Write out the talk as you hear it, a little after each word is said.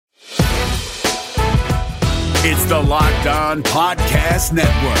It's the Locked On Podcast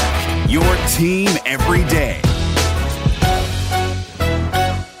Network, your team every day.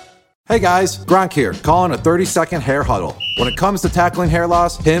 Hey guys, Gronk here, calling a 30-second hair huddle. When it comes to tackling hair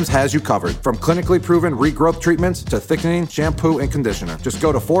loss, Hims has you covered. From clinically proven regrowth treatments to thickening, shampoo, and conditioner. Just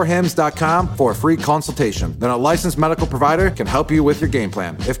go to 4hims.com for a free consultation. Then a licensed medical provider can help you with your game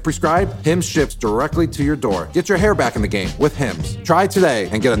plan. If prescribed, Hims ships directly to your door. Get your hair back in the game with Hims. Try today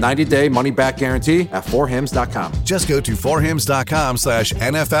and get a 90-day money-back guarantee at 4hims.com. Just go to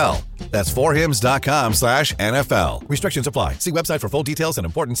 4hims.com/NFL. That's 4hims.com/NFL. Restrictions apply. See website for full details and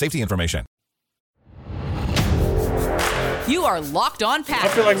important safety information. You are Locked On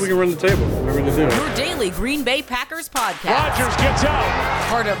Packers. I feel like we can run the table. We're going to do it. Your daily Green Bay Packers podcast. Rodgers gets out.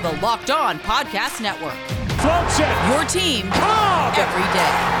 Part of the Locked On Podcast Network. Floats it. Your team every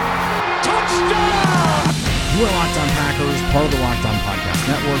day. Touchdown! You are Locked On Packers, part of the Locked On Podcast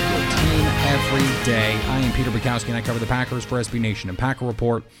Network, your team every day. I am Peter Bukowski, and I cover the Packers for SB Nation and Packer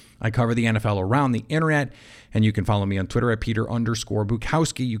Report. I cover the NFL around the internet, and you can follow me on Twitter at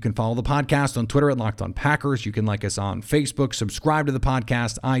Peter_Bukowski. You can follow the podcast on Twitter at Locked On Packers. You can like us on Facebook, subscribe to the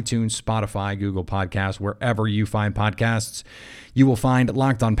podcast, iTunes, Spotify, Google Podcasts, wherever you find podcasts. You will find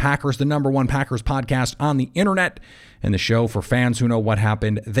Locked On Packers, the #1 Packers podcast on the internet, and the show for fans who know what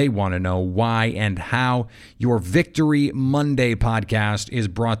happened. They want to know why and how. Your Victory Monday podcast is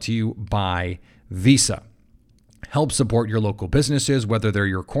brought to you by Visa. Help support your local businesses, whether they're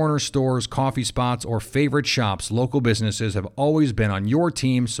your corner stores, coffee spots, or favorite shops. Local businesses have always been on your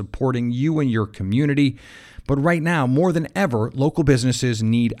team, supporting you and your community. But right now, more than ever, local businesses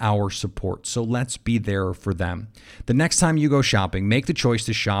need our support. So let's be there for them. The next time you go shopping, make the choice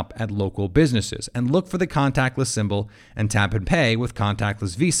to shop at local businesses and look for the contactless symbol and tap and pay with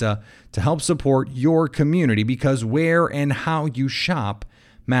contactless Visa to help support your community, because where and how you shop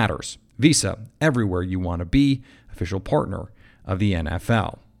matters. Visa, everywhere you want to be, official partner of the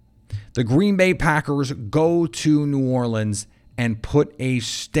NFL. The Green Bay Packers go to New Orleans and put a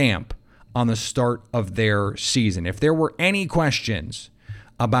stamp on the start of their season. If there were any questions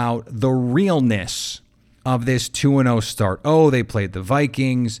about the realness of this 2-0 start, they played the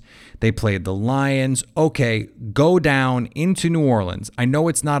Vikings, they played the Lions. Okay, go down into New Orleans. I know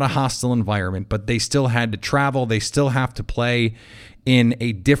it's not a hostile environment, but they still had to travel. They still have to play in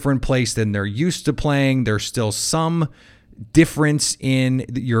a different place than they're used to playing. There's still some difference in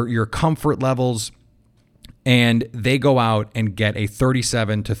your comfort levels, and they go out and get a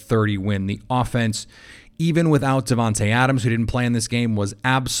 37-30 win. The offense, even without Davante Adams, who didn't play in this game, was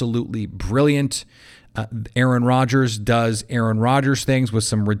absolutely brilliant. Aaron Rodgers does Aaron Rodgers things with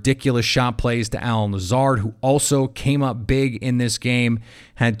some ridiculous shot plays to Allen Lazard, who also came up big in this game,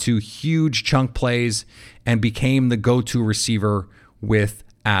 had 2 huge chunk plays, and became the go-to receiver with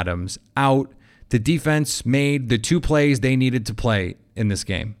Adams out. The defense made the 2 plays they needed to play in this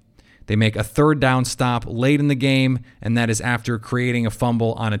game. They make a 3rd down stop late in the game, and that is after creating a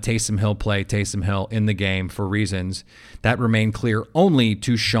fumble on a Taysom Hill play. Taysom Hill in the game for reasons that remain clear only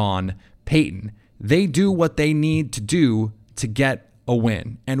to Sean Payton. They do what they need to do to get a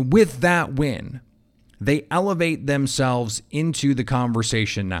win. And with that win, they elevate themselves into the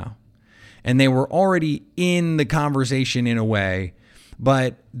conversation now. And they were already in the conversation in a way,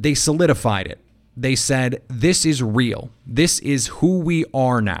 but they solidified it. They said, this is real. This is who we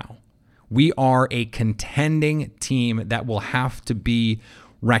are now. We are a contending team that will have to be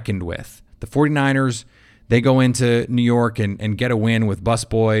reckoned with. The 49ers, they go into New York and get a win with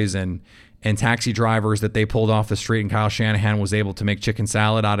busboys and taxi drivers that they pulled off the street, and Kyle Shanahan was able to make chicken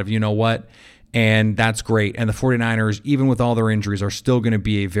salad out of you-know-what, and that's great. And the 49ers, even with all their injuries, are still going to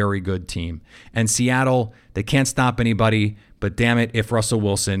be a very good team. And Seattle, they can't stop anybody, but damn it if Russell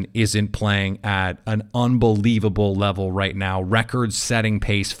Wilson isn't playing at an unbelievable level right now. Record-setting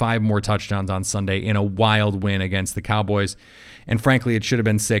pace, 5 more touchdowns on Sunday in a wild win against the Cowboys. And frankly, it should have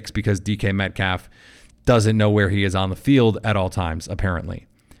been 6 because DK Metcalf doesn't know where he is on the field at all times, apparently.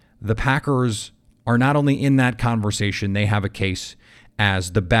 The Packers are not only in that conversation, they have a case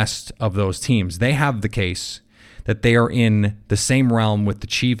as the best of those teams. They have the case that they are in the same realm with the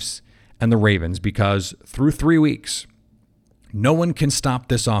Chiefs and the Ravens, because through 3 weeks, no one can stop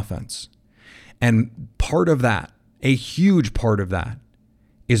this offense. And part of that, a huge part of that,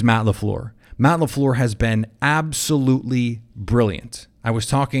 is Matt LaFleur. Matt LaFleur has been absolutely brilliant. I was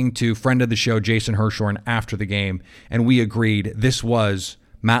talking to friend of the show, Jason Hirschhorn, after the game, and we agreed this was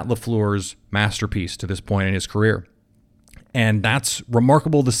Matt LaFleur's masterpiece to this point in his career. And that's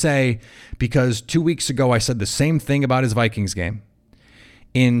remarkable to say, because 2 weeks ago I said the same thing about his Vikings game.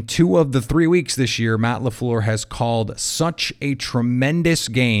 In 2 of the 3 weeks this year, Matt LaFleur has called such a tremendous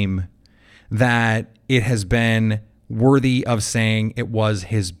game that it has been worthy of saying it was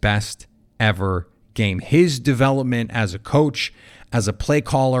his best ever game. His development as a coach, as a play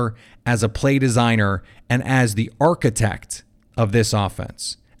caller, as a play designer, and as the architect of this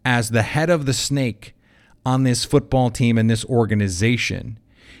offense, as the head of the snake on this football team and this organization,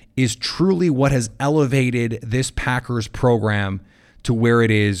 is truly what has elevated this Packers program to where it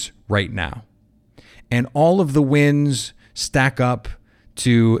is right now. And all of the wins stack up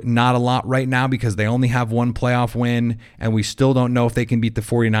to not a lot right now because they only have one playoff win, and we still don't know if they can beat the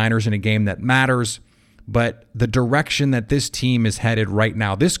 49ers in a game that matters. But the direction that this team is headed right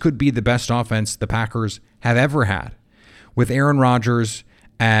now, this could be the best offense the Packers have ever had, with Aaron Rodgers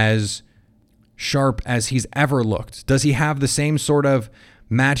as sharp as he's ever looked. Does he have the same sort of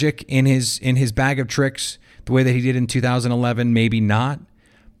magic in his bag of tricks the way that he did in 2011? Maybe not,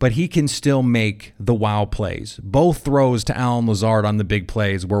 but he can still make the wow plays. Both throws to Allen Lazard on the big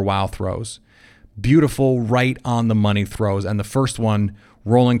plays were wow throws. Beautiful, right on the money throws, and the first one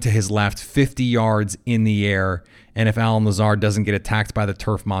rolling to his left 50 yards in the air, and if Allen Lazard doesn't get attacked by the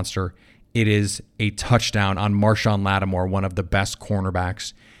turf monster, it is a touchdown on Marshawn Lattimore, one of the best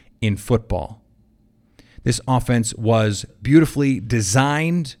cornerbacks in football. This offense was beautifully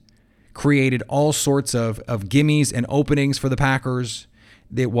designed, created all sorts of gimmies and openings for the Packers.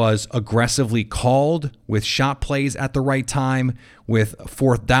 It was aggressively called with shot plays at the right time, with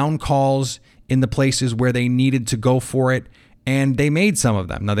fourth down calls in the places where they needed to go for it, and they made some of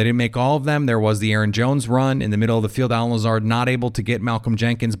them. Now, they didn't make all of them. There was the Aaron Jones run in the middle of the field. Allen Lazard not able to get Malcolm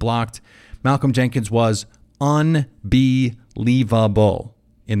Jenkins blocked. Malcolm Jenkins was unbelievable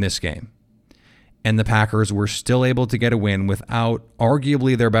in this game. And the Packers were still able to get a win without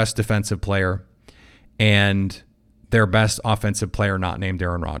arguably their best defensive player and their best offensive player not named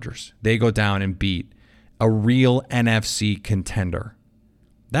Aaron Rodgers. They go down and beat a real NFC contender.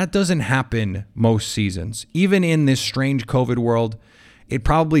 That doesn't happen most seasons. Even in this strange COVID world, it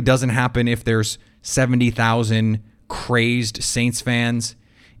probably doesn't happen if there's 70,000 crazed Saints fans.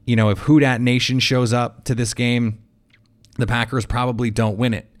 You know, if Who Dat Nation shows up to this game, the Packers probably don't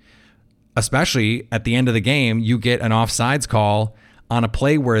win it. Especially at the end of the game, you get an offsides call on a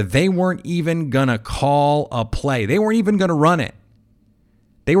play where they weren't even going to call a play. They weren't even going to run it.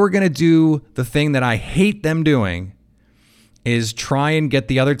 They were going to do the thing that I hate them doing, is try and get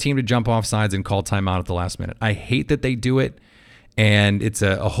the other team to jump off sides and call timeout at the last minute. I hate that they do it, and it's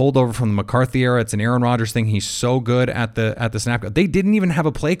a holdover from the McCarthy era. It's an Aaron Rodgers thing. He's so good at the snap. They didn't even have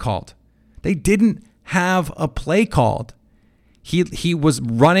a play called. They didn't have a play called. He was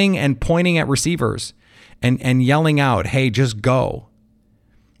running and pointing at receivers and yelling out, "Hey, just go."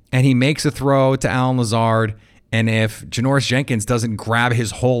 And he makes a throw to Allen Lazard, and if Janoris Jenkins doesn't grab his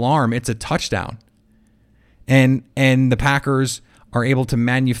whole arm, it's a touchdown. And the Packers are able to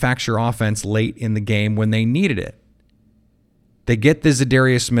manufacture offense late in the game when they needed it. They get the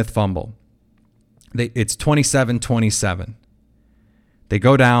Zadarius Smith fumble. It's 27-27. They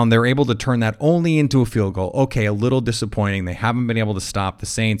go down. They're able to turn that only into a field goal. Okay, a little disappointing. They haven't been able to stop the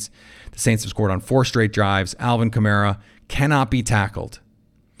Saints. The Saints have scored on 4 straight drives. Alvin Kamara cannot be tackled,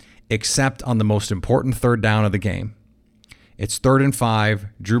 except on the most important third down of the game. It's 3rd and 5.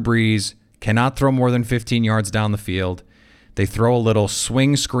 Drew Brees cannot throw more than 15 yards down the field. They throw a little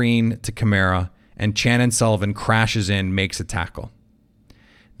swing screen to Kamara, and Shannon Sullivan crashes in, makes a tackle.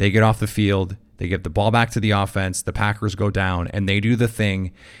 They get off the field. They give the ball back to the offense. The Packers go down, and they do the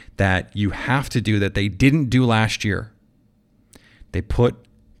thing that you have to do that they didn't do last year. They put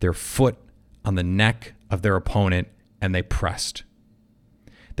their foot on the neck of their opponent, and they pressed.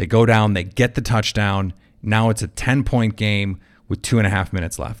 They go down. They get the touchdown. Now it's a 10-point game with 2.5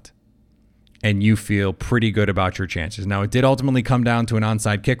 minutes left. And you feel pretty good about your chances. Now, it did ultimately come down to an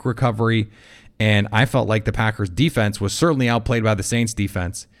onside kick recovery, and I felt like the Packers' defense was certainly outplayed by the Saints'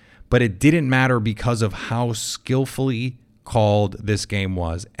 defense. But it didn't matter because of how skillfully called this game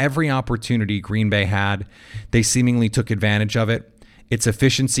was. Every opportunity Green Bay had, they seemingly took advantage of it. It's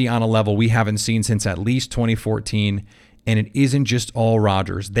efficiency on a level we haven't seen since at least 2014, and it isn't just all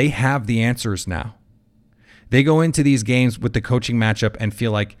Rodgers. They have the answers now. They go into these games with the coaching matchup and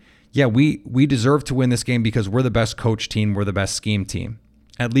feel like, yeah, we deserve to win this game because we're the best coach team, we're the best scheme team,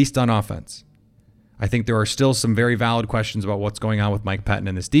 at least on offense. I think there are still some very valid questions about what's going on with Mike Pettin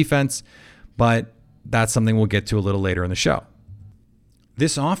and this defense, but that's something we'll get to a little later in the show.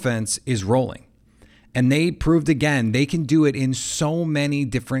 This offense is rolling, and they proved again they can do it in so many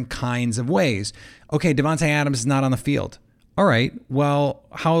different kinds of ways. Okay, Devontae Adams is not on the field. All right, well,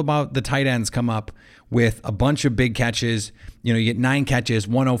 how about the tight ends come up with a bunch of big catches? You know, you get 9 catches,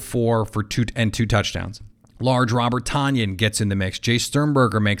 104 for 2 touchdowns. Large Robert Tonyan gets in the mix. Jay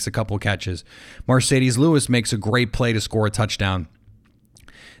Sternberger makes a couple catches. Mercedes Lewis makes a great play to score a touchdown.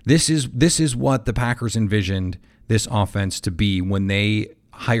 This is what the Packers envisioned this offense to be when they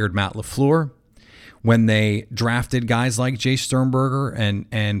hired Matt LaFleur, when they drafted guys like Jay Sternberger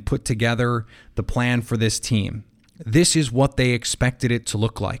and put together the plan for this team. This is what they expected it to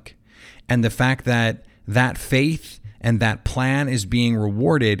look like. And the fact that that faith and that plan is being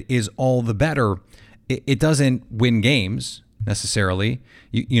rewarded is all the better. It doesn't win games necessarily.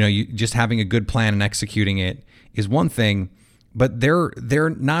 You just having a good plan and executing it is one thing, but they're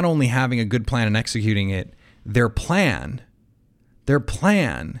not only having a good plan and executing it, their plan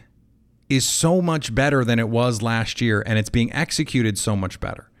is so much better than it was last year, and it's being executed so much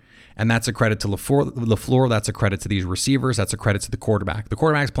better. And that's a credit to LaFleur. That's a credit to these receivers. That's a credit to the quarterback. The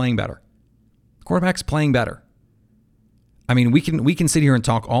quarterback's playing better. The quarterback's playing better. I mean, we can sit here and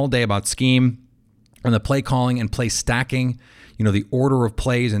talk all day about scheme and the play calling and play stacking, the order of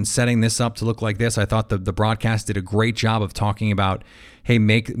plays and setting this up to look like this. I thought the broadcast did a great job of talking about, hey,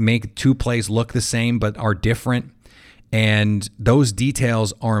 make two plays look the same but are different. And those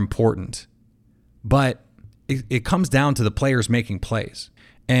details are important. But it comes down to the players making plays.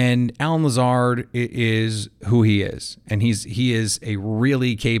 And Allen Lazard is who he is. And he is a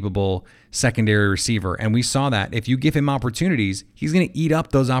really capable secondary receiver. And we saw that. If you give him opportunities, he's going to eat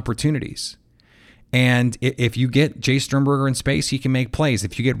up those opportunities. And if you get Jay Sternberger in space, he can make plays.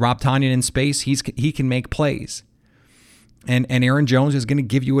 If you get Rob Tonyan in space, he can make plays. And Aaron Jones is going to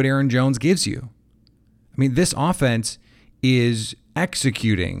give you what Aaron Jones gives you. I mean, this offense is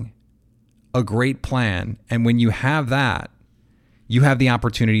executing a great plan. And when you have that, you have the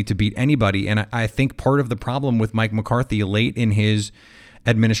opportunity to beat anybody. And I think part of the problem with Mike McCarthy late in his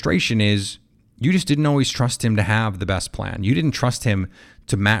administration is you just didn't always trust him to have the best plan. You didn't trust him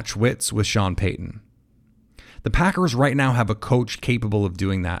to match wits with Sean Payton. The Packers right now have a coach capable of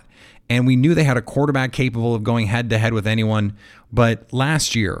doing that. And we knew they had a quarterback capable of going head-to-head with anyone. But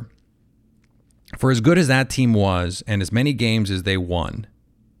last year, for as good as that team was and as many games as they won,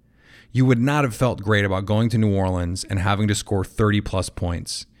 you would not have felt great about going to New Orleans and having to score 30-plus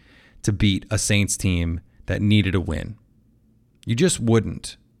points to beat a Saints team that needed a win. You just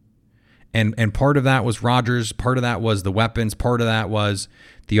wouldn't. And part of that was Rodgers, part of that was the weapons, part of that was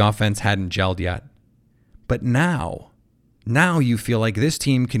the offense hadn't gelled yet. But now you feel like this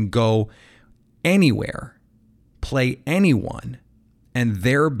team can go anywhere, play anyone, and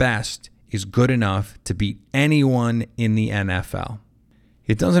their best is good enough to beat anyone in the NFL.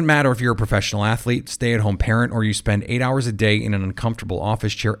 It doesn't matter if you're a professional athlete, stay-at-home parent, or you spend 8 hours a day in an uncomfortable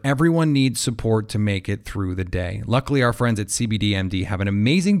office chair. Everyone needs support to make it through the day. Luckily, our friends at CBDMD have an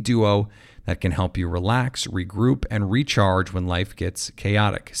amazing duo that can help you relax, regroup, and recharge when life gets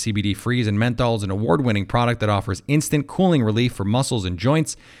chaotic. CBD Freeze and Menthol is an award-winning product that offers instant cooling relief for muscles and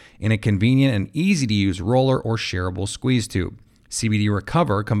joints in a convenient and easy-to-use roller or shareable squeeze tube. CBD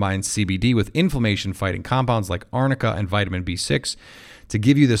Recover combines CBD with inflammation-fighting compounds like arnica and vitamin B6 to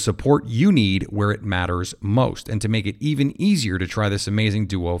give you the support you need where it matters most, and to make it even easier to try this amazing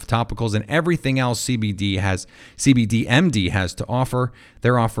duo of topicals and everything else CBDMD has to offer.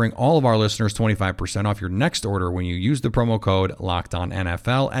 They're offering all of our listeners 25% off your next order when you use the promo code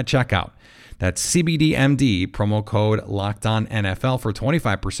LOCKEDONNFL at checkout. That's CBDMD, promo code LOCKEDONNFL for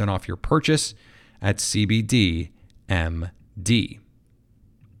 25% off your purchase at CBDMD.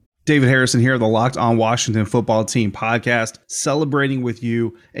 David Harrison here, the Locked On Washington Football Team podcast, celebrating with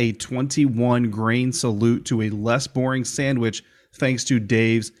you a 21-grain salute to a less boring sandwich thanks to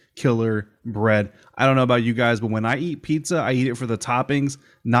Dave's Killer Bread. I don't know about you guys, but when I eat pizza, I eat it for the toppings,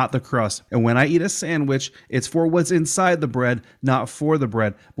 not the crust. And when I eat a sandwich, it's for what's inside the bread, not for the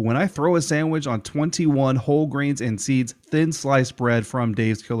bread. But when I throw a sandwich on 21 whole grains and seeds, thin sliced bread from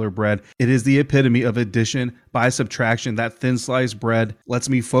Dave's Killer Bread, it is the epitome of addition by subtraction. That thin sliced bread lets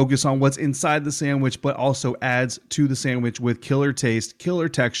me focus on what's inside the sandwich, but also adds to the sandwich with killer taste, killer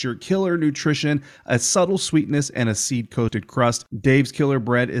texture, killer nutrition, a subtle sweetness, and a seed-coated crust. Dave's Killer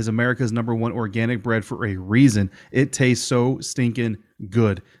Bread is America's #1 organic bread for a reason. It tastes so stinking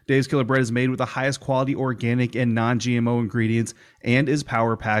good. Dave's Killer Bread is made with the highest quality organic and non-GMO ingredients and is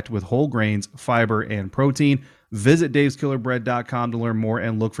power-packed with whole grains, fiber, and protein. Visit daveskillerbread.com to learn more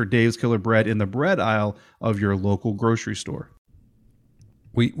and look for Dave's Killer Bread in the bread aisle of your local grocery store.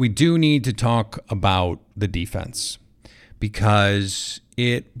 We do need to talk about the defense because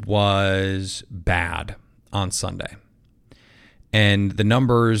it was bad on Sunday. And the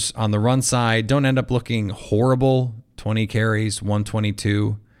numbers on the run side don't end up looking horrible. 20 carries,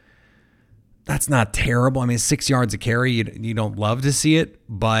 122. That's not terrible. I mean, 6 yards a carry, you don't love to see it,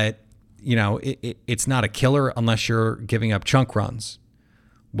 but it's not a killer unless you're giving up chunk runs.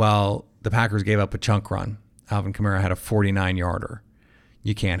 Well, the Packers gave up a chunk run. Alvin Kamara had a 49-yarder.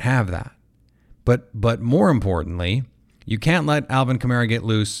 You can't have that. But more importantly, you can't let Alvin Kamara get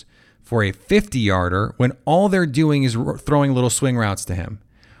loose for a 50-yarder when all they're doing is throwing little swing routes to him.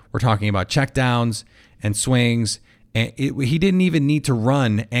 We're talking about checkdowns and swings, and he didn't even need to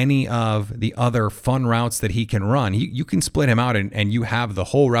run any of the other fun routes that he can run. You can split him out, and you have the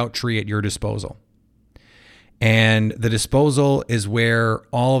whole route tree at your disposal. And the disposal is where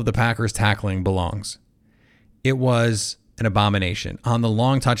all of the Packers tackling belongs. It was an abomination. On the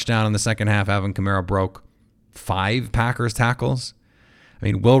long touchdown in the second half, Alvin Kamara broke 5 Packers tackles. I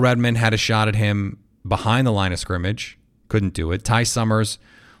mean, Will Redmond had a shot at him behind the line of scrimmage. Couldn't do it. Ty Summers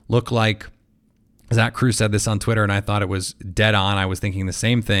looked like, Zach Cruz said this on Twitter, and I thought it was dead on. I was thinking the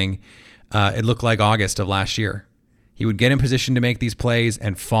same thing. It looked like August of last year. He would get in position to make these plays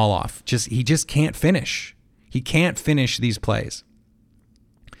and fall off. He just can't finish. He can't finish these plays.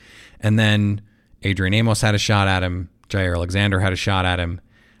 And then Adrian Amos had a shot at him. Jair Alexander had a shot at him.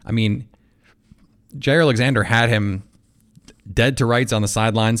 I mean, Jair Alexander had him dead to rights on the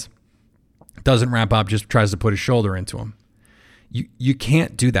sidelines. Doesn't wrap up, just tries to put his shoulder into him. You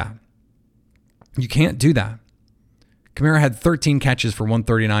can't do that. You can't do that. Kamara had 13 catches for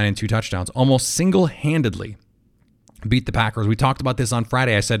 139 and 2 touchdowns, almost single-handedly beat the Packers. We talked about this on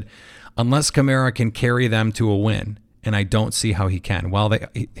Friday. I said, unless Kamara can carry them to a win, and I don't see how he can. Well,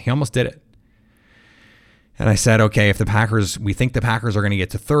 he almost did it. And I said, okay, if we think the Packers are going to get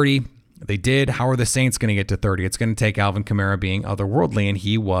to 30, they did. How are the Saints going to get to 30? It's going to take Alvin Kamara being otherworldly, and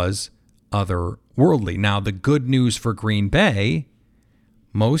he was otherworldly. Now, the good news for Green Bay,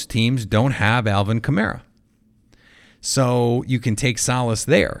 most teams don't have Alvin Kamara. So you can take solace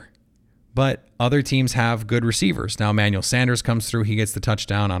there. But other teams have good receivers. Now, Emmanuel Sanders comes through. He gets the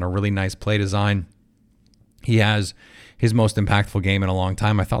touchdown on a really nice play design. He has his most impactful game in a long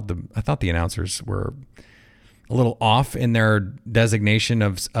time. I thought the announcers were a little off in their designation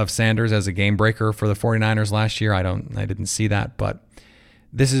of Sanders as a game breaker for the 49ers last year. I didn't see that, but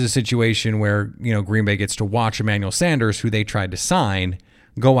this is a situation where, Green Bay gets to watch Emmanuel Sanders, who they tried to sign,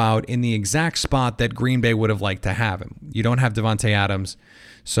 go out in the exact spot that Green Bay would have liked to have him. You don't have Devontae Adams,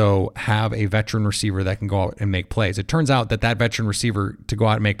 so have a veteran receiver that can go out and make plays. It turns out that veteran receiver to go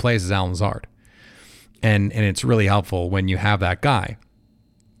out and make plays is Allen Lazard. And it's really helpful when you have that guy.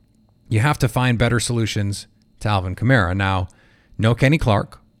 You have to find better solutions to Alvin Kamara. Now, no Kenny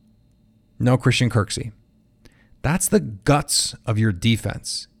Clark, no Christian Kirksey. That's the guts of your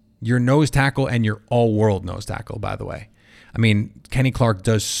defense. Your nose tackle and your all-world nose tackle, by the way. I mean, Kenny Clark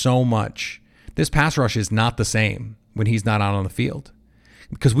does so much. This pass rush is not the same when he's not out on the field.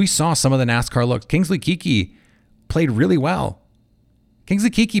 Because we saw some of the NASCAR looks. Kingsley Keke played really well.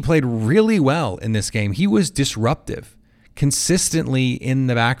 Kingsley Keke played really well in this game. He was disruptive, consistently in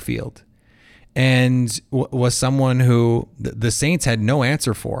the backfield, and was someone who the Saints had no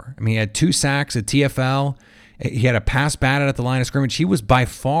answer for. I mean, he had 2 sacks at TFL. He had a pass batted at the line of scrimmage. He was by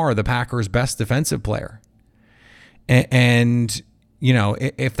far the Packers' best defensive player. And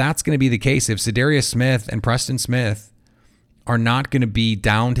if that's going to be the case, if Za'Darius Smith and Preston Smith are not going to be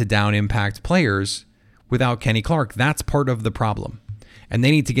down-to-down impact players without Kenny Clark, that's part of the problem. And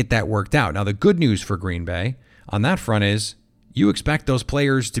they need to get that worked out. Now, the good news for Green Bay on that front is you expect those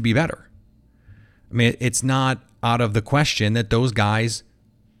players to be better. I mean, it's not out of the question that those guys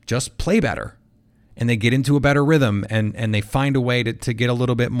just play better and they get into a better rhythm and they find a way to get a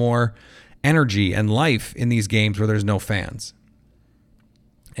little bit more energy and life in these games where there's no fans.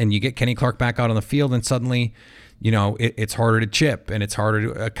 And you get Kenny Clark back out on the field and suddenly, it's harder to chip and it's harder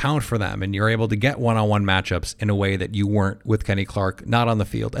to account for them. And you're able to get one-on-one matchups in a way that you weren't with Kenny Clark, not on the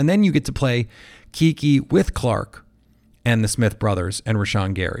field. And then you get to play Keke with Clark and the Smith brothers and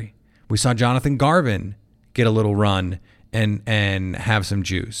Rashawn Gary. We saw Jonathan Garvin get a little run and have some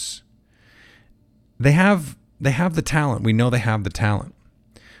juice. They have the talent. We know they have the talent.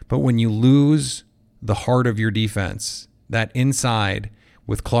 But when you lose the heart of your defense, that inside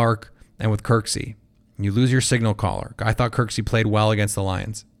with Clark and with Kirksey, you lose your signal caller. I thought Kirksey played well against the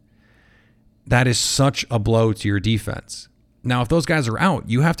Lions. That is such a blow to your defense. Now, if those guys are out,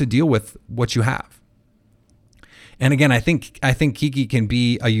 you have to deal with what you have. And again, I think Keke can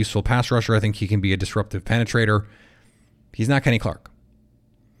be a useful pass rusher. I think he can be a disruptive penetrator. He's not Kenny Clark.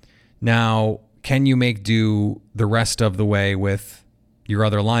 Now, can you make do the rest of the way with your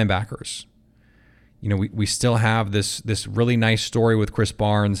other linebackers? We still have this really nice story with Chris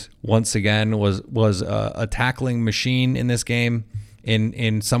Barnes. Once again, was a tackling machine in this game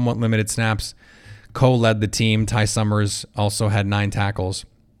in somewhat limited snaps. Co led the team. Ty Summers also had 9 tackles.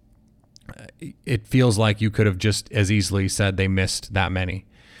 it feels like you could have just as easily said they missed that many,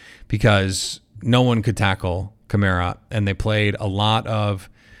 because no one could tackle Kamara, and they played a lot of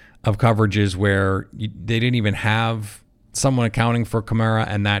coverages where they didn't even have someone accounting for Kamara,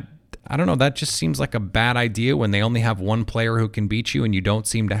 and that, I don't know, that just seems like a bad idea when they only have one player who can beat you and you don't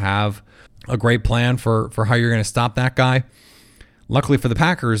seem to have a great plan for how you're going to stop that guy. Luckily for the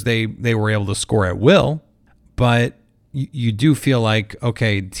Packers, they were able to score at will, but you do feel like,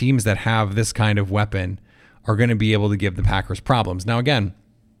 okay, teams that have this kind of weapon are going to be able to give the Packers problems. Now, again,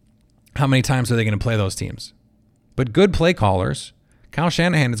 how many times are they going to play those teams? But good play callers, Kyle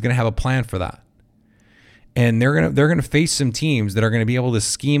Shanahan is going to have a plan for that. And they're going to face some teams that are going to be able to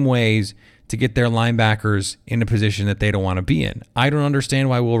scheme ways to get their linebackers in a position that they don't want to be in. I don't understand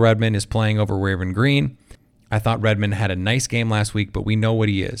why Will Redmond is playing over Raven Green. I thought Redmond had a nice game last week, but we know what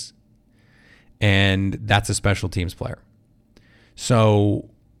he is. And that's a special teams player. So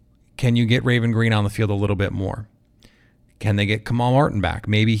can you get Raven Green on the field a little bit more? Can they get Kamal Martin back?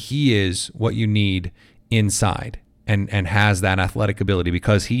 Maybe he is what you need inside and has that athletic ability,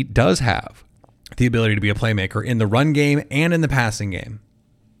 because he does have the ability to be a playmaker in the run game and in the passing game.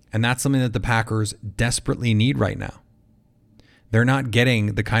 And that's something that the Packers desperately need right now. They're not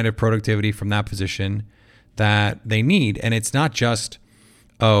getting the kind of productivity from that position that they need. And it's not just,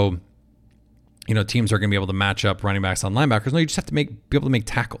 teams are going to be able to match up running backs on linebackers. No, you just have to be able to make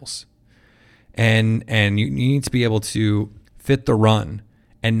tackles. And you need to be able to fit the run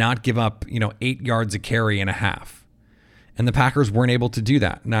and not give up, 8 yards a carry and a half. And the Packers weren't able to do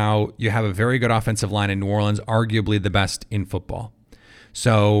that. Now, you have a very good offensive line in New Orleans, arguably the best in football.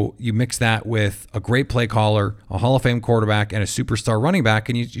 So you mix that with a great play caller, a Hall of Fame quarterback, and a superstar running back,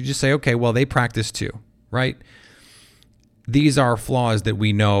 and you just say, okay, well, they practice too, right? These are flaws that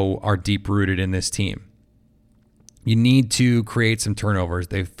we know are deep-rooted in this team. You need to create some turnovers.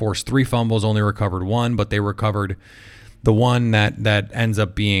 They forced 3 fumbles, only recovered 1, but they recovered the one that ends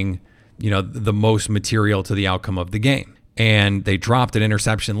up being, the most material to the outcome of the game. And they dropped an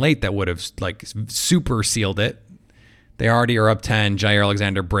interception late that would have super sealed it. They already are up 10. Jair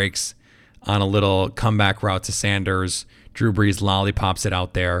Alexander breaks on a little comeback route to Sanders. Drew Brees lollipops it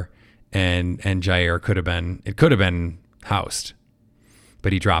out there, and Jair could have been housed,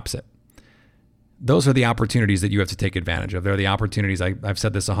 but he drops it. Those are the opportunities that you have to take advantage of. They're the opportunities, I've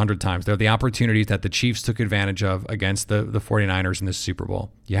said this 100 times, they're the opportunities that the Chiefs took advantage of against the 49ers in the Super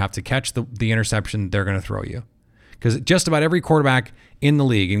Bowl. You have to catch the interception they're going to throw you. Because just about every quarterback in the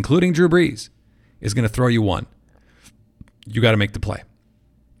league, including Drew Brees, is going to throw you one. You got to make the play.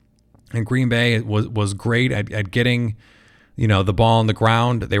 And Green Bay was great at getting, the ball on the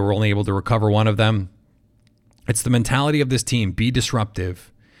ground. They were only able to recover one of them. It's the mentality of this team: be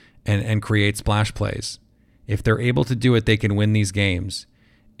disruptive and create splash plays. If they're able to do it, they can win these games.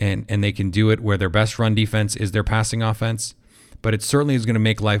 And they can do it where their best run defense is their passing offense. But it certainly is going to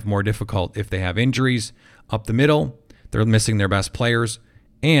make life more difficult if they have injuries up the middle, they're missing their best players,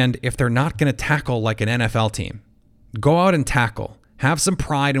 and if they're not going to tackle like an NFL team. Go out and tackle. Have some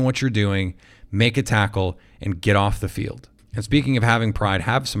pride in what you're doing. Make a tackle and get off the field. And speaking of having pride,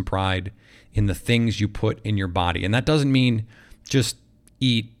 have some pride in the things you put in your body. And that doesn't mean just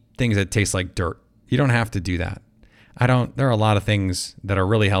eat things that taste like dirt. You don't have to do that. There are a lot of things that are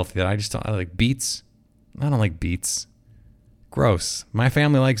really healthy that I just don't. I like beets. I don't like beets. Gross. My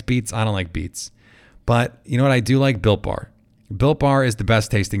family likes beets. I don't like beets. But you know what I do like? Built Bar. Built Bar is the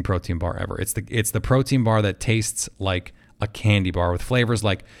best tasting protein bar ever. It's the protein bar that tastes like a candy bar with flavors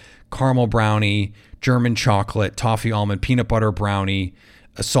like caramel brownie, German chocolate, toffee almond, peanut butter brownie,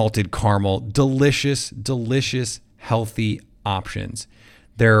 salted caramel. Delicious, delicious, healthy options.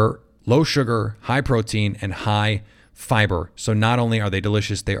 They're low sugar, high protein, and high fiber. So not only are they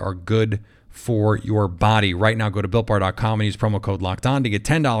delicious, they are good for your body. Right now, go to BuiltBar.com and use promo code LOCKEDON to get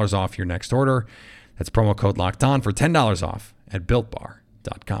 $10 off your next order. That's promo code LOCKEDON for $10 off at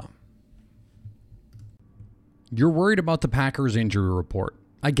BuiltBar.com. You're worried about the Packers injury report.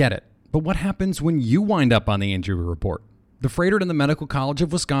 I get it. But what happens when you wind up on the injury report? The Froedtert and the Medical College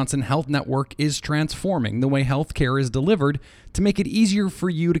of Wisconsin Health Network is transforming the way healthcare is delivered to make it easier for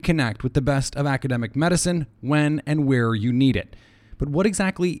you to connect with the best of academic medicine when and where you need it. But what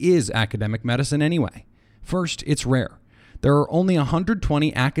exactly is academic medicine anyway? First, it's rare. There are only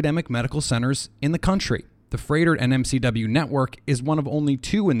 120 academic medical centers in the country. The Froedtert and MCW network is one of only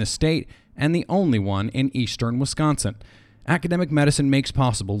 2 in the state and the only one in eastern Wisconsin. Academic medicine makes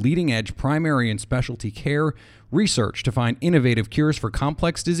possible leading-edge primary and specialty care, research to find innovative cures for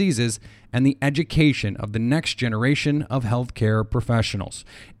complex diseases, and the education of the next generation of healthcare professionals.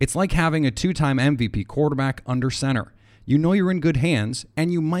 It's like having a 2-time MVP quarterback under center. you know you're in good hands,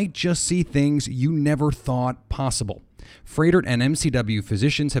 and you might just see things you never thought possible. Froedtert and MCW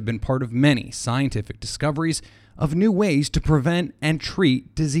physicians have been part of many scientific discoveries of new ways to prevent and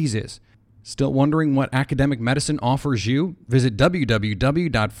treat diseases. Still wondering what academic medicine offers you? Visit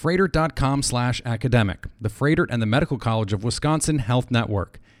www.froedtert.com/academic. The Froedtert and the Medical College of Wisconsin Health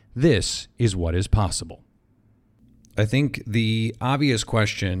Network. This is what is possible. I think the obvious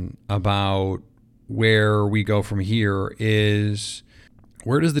question about where we go from here is,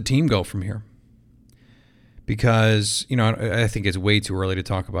 where does the team go from here? Because, I think it's way too early to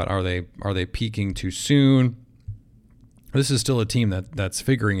talk about are they peaking too soon? This is still a team that's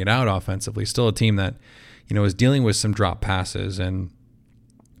figuring it out offensively, still a team that, is dealing with some drop passes, and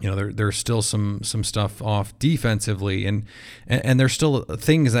there's still some stuff off defensively, and there's still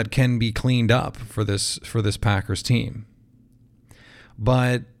things that can be cleaned up for this Packers team.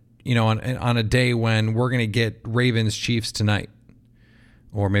 But on a day when we're going to get Ravens Chiefs tonight,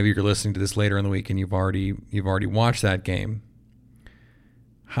 or maybe you're listening to this later in the week and you've already watched that game,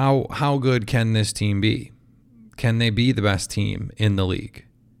 how good can this team be? Can they be the best team in the league?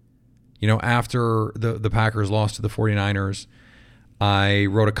 After the Packers lost to the 49ers, I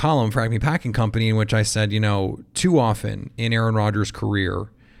wrote a column for Acme Packing Company in which I said, too often in Aaron Rodgers'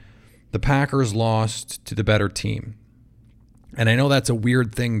 career, the Packers lost to the better team. And I know that's a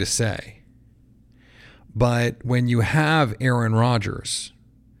weird thing to say, but when you have Aaron Rodgers,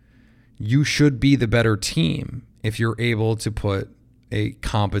 you should be the better team if you're able to put a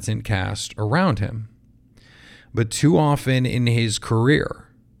competent cast around him. But too often in his career,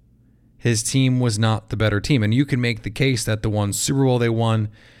 his team was not the better team. And you can make the case that the one Super Bowl they won,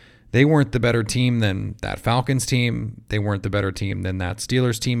 they weren't the better team than that Falcons team. They weren't the better team than that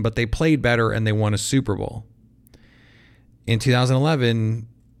Steelers team, but they played better and they won a Super Bowl. In 2011,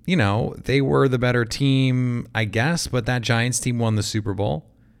 they were the better team, I guess, but that Giants team won the Super Bowl.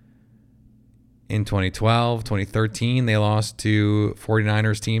 In 2012, 2013, they lost to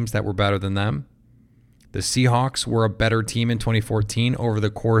 49ers teams that were better than them. The Seahawks were a better team in 2014 over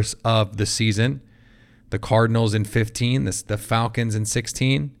the course of the season. The Cardinals in 15, the Falcons in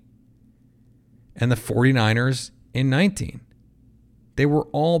 16, and the 49ers in 19. They were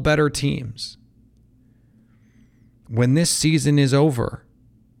all better teams. When this season is over,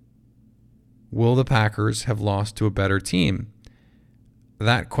 will the Packers have lost to a better team?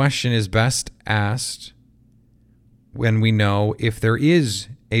 That question is best asked when we know if there is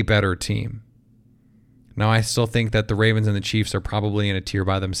a better team. Now, I still think that the Ravens and the Chiefs are probably in a tier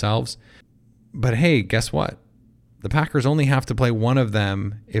by themselves. But hey, guess what? The Packers only have to play one of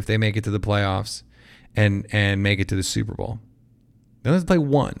them if they make it to the playoffs and make it to the Super Bowl. They don't have to play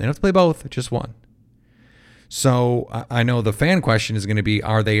one. They don't have to play both, just one. So I know the fan question is going to be,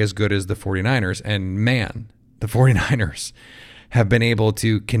 are they as good as the 49ers? And man, the 49ers have been able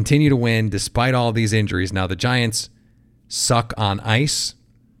to continue to win despite all these injuries. Now, the Giants suck on ice.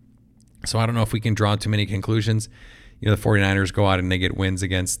 So I don't know if we can draw too many conclusions. The 49ers go out and they get wins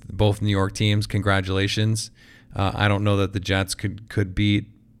against both New York teams. Congratulations. I don't know that the Jets could beat,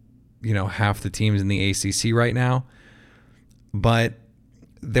 half the teams in the ACC right now. But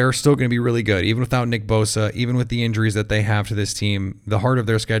they're still going to be really good. Even without Nick Bosa, even with the injuries that they have to this team, the heart of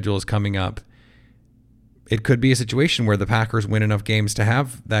their schedule is coming up. It could be a situation where the Packers win enough games to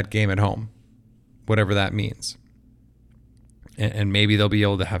have that game at home, whatever that means. And maybe they'll be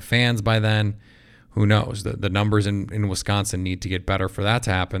able to have fans by then. Who knows? The numbers in Wisconsin need to get better for that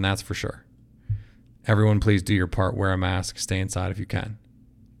to happen, that's for sure. Everyone please do your part. Wear a mask. Stay inside if you can.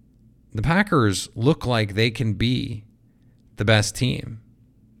 The Packers look like they can be the best team.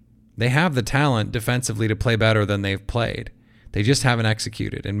 They have the talent defensively to play better than they've played. They just haven't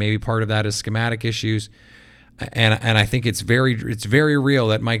executed. And maybe part of that is schematic issues. And I think it's very real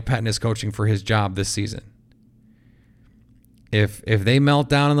that Mike Pettine is coaching for his job this season. If they melt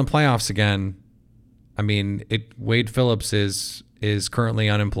down in the playoffs again, Wade Phillips is currently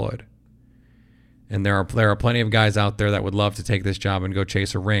unemployed. And there are plenty of guys out there that would love to take this job and go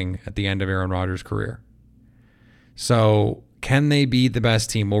chase a ring at the end of Aaron Rodgers' career. So can they be the best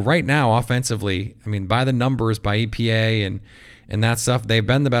team? Well, right now, offensively, by the numbers, by EPA and that stuff, they've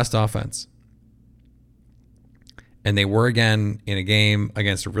been the best offense. And they were again in a game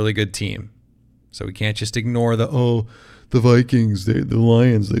against a really good team. So we can't just ignore the Vikings, the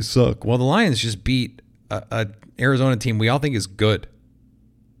Lions, they suck. Well, the Lions just beat a Arizona team we all think is good.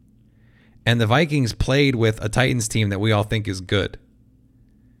 And the Vikings played with a Titans team that we all think is good.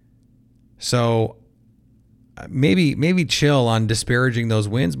 So maybe chill on disparaging those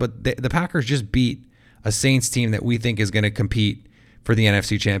wins, but the Packers just beat a Saints team that we think is going to compete for the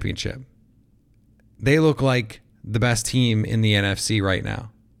NFC Championship. They look like the best team in the NFC right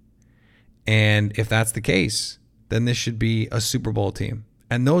now. And if that's the case, then this should be a Super Bowl team.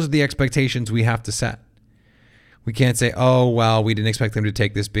 And those are the expectations we have to set. We can't say, oh, well, we didn't expect them to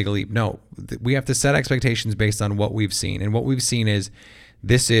take this big leap. No, we have to set expectations based on what we've seen. And what we've seen is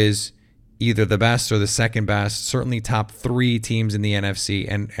this is either the best or the second best, certainly top 3 teams in the NFC,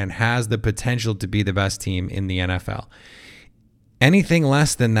 and has the potential to be the best team in the NFL. Anything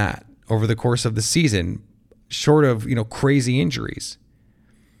less than that over the course of the season, short of, crazy injuries,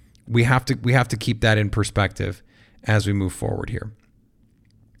 we have to keep that in perspective as we move forward here.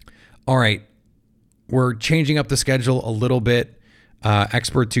 All right. We're changing up the schedule a little bit.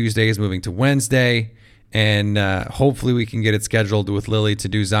 Expert Tuesday is moving to Wednesday, and hopefully we can get it scheduled with Lily to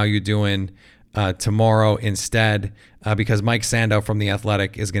do Zhao Yuduin tomorrow instead, because Mike Sandow from The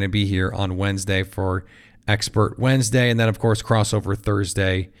Athletic is going to be here on Wednesday for Expert Wednesday, and then, of course, Crossover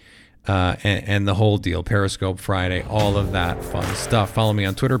Thursday and the whole deal, Periscope Friday, all of that fun stuff. Follow me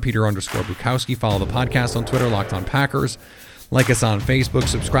on Twitter, Peter_Bukowski. Follow the podcast on Twitter, Locked On Packers. Like us on Facebook,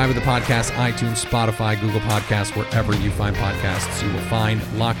 subscribe to the podcast, iTunes, Spotify, Google Podcasts, wherever you find podcasts, you will find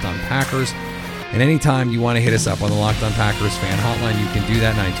Locked On Packers. And anytime you want to hit us up on the Locked On Packers fan hotline, you can do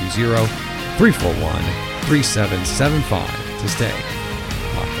that, 920-341-3775 to stay